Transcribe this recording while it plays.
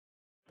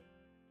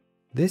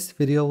This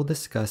video will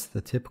discuss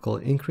the typical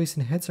increase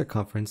in head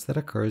circumference that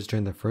occurs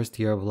during the first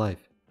year of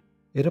life.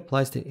 It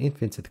applies to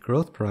infants with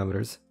growth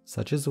parameters,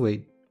 such as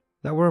weight,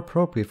 that were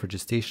appropriate for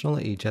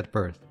gestational age at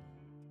birth.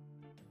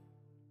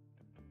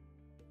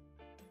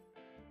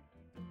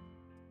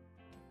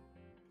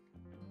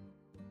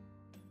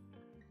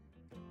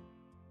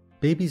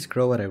 Babies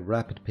grow at a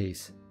rapid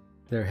pace.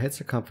 Their head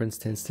circumference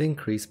tends to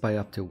increase by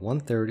up to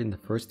 1/3 in the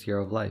first year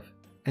of life,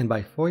 and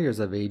by 4 years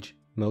of age,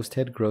 most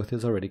head growth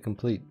is already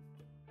complete.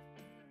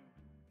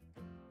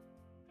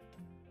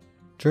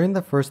 During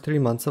the first 3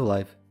 months of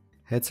life,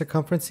 head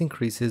circumference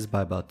increases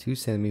by about 2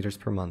 centimeters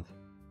per month.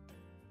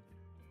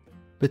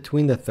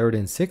 Between the 3rd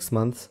and 6th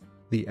months,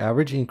 the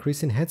average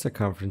increase in head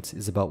circumference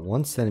is about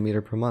 1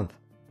 centimeter per month.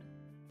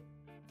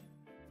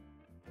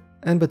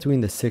 And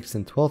between the 6th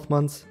and 12th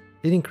months,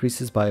 it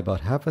increases by about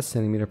half a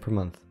centimeter per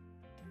month.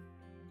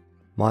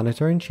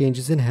 Monitoring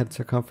changes in head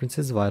circumference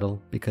is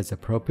vital because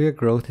appropriate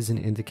growth is an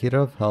indicator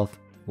of health,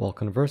 while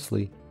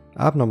conversely,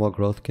 abnormal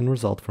growth can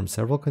result from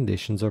several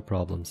conditions or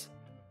problems.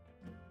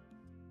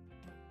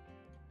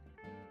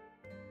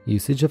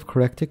 Usage of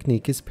correct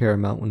technique is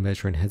paramount when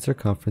measuring head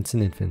circumference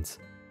in infants.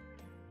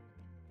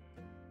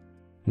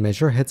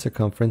 Measure head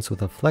circumference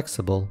with a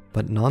flexible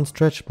but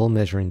non-stretchable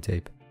measuring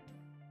tape.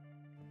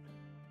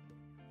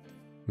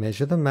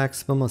 Measure the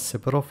maximum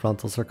occipital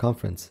frontal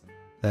circumference,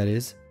 that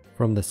is,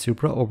 from the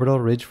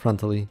supraorbital ridge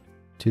frontally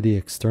to the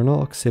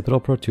external occipital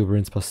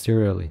protuberance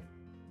posteriorly.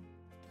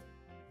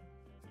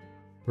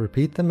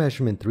 Repeat the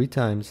measurement 3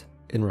 times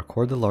and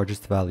record the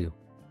largest value.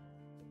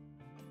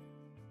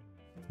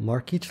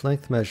 Mark each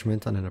length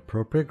measurement on an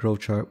appropriate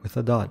growth chart with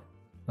a dot,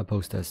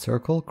 opposed to a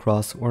circle,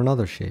 cross, or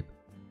another shape.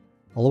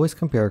 Always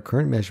compare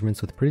current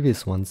measurements with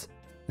previous ones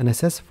and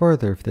assess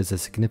further if there's a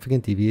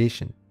significant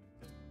deviation.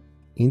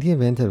 In the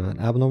event of an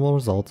abnormal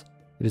result,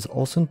 it is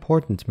also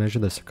important to measure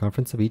the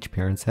circumference of each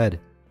parent's head.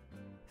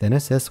 Then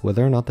assess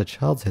whether or not the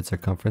child's head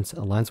circumference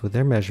aligns with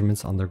their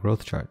measurements on their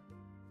growth chart.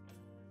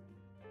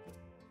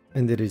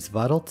 And it is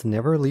vital to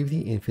never leave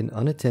the infant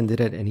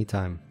unattended at any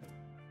time.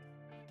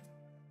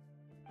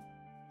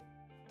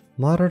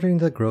 Monitoring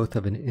the growth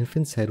of an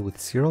infant's head with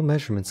serial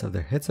measurements of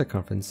their head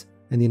circumference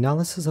and the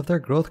analysis of their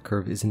growth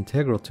curve is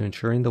integral to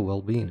ensuring the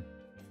well-being.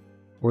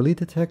 Early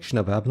detection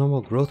of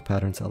abnormal growth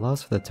patterns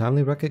allows for the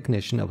timely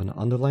recognition of an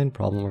underlying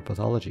problem or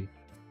pathology.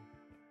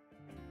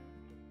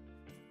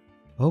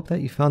 I hope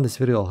that you found this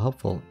video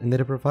helpful and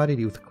that it provided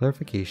you with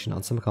clarification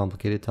on some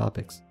complicated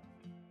topics.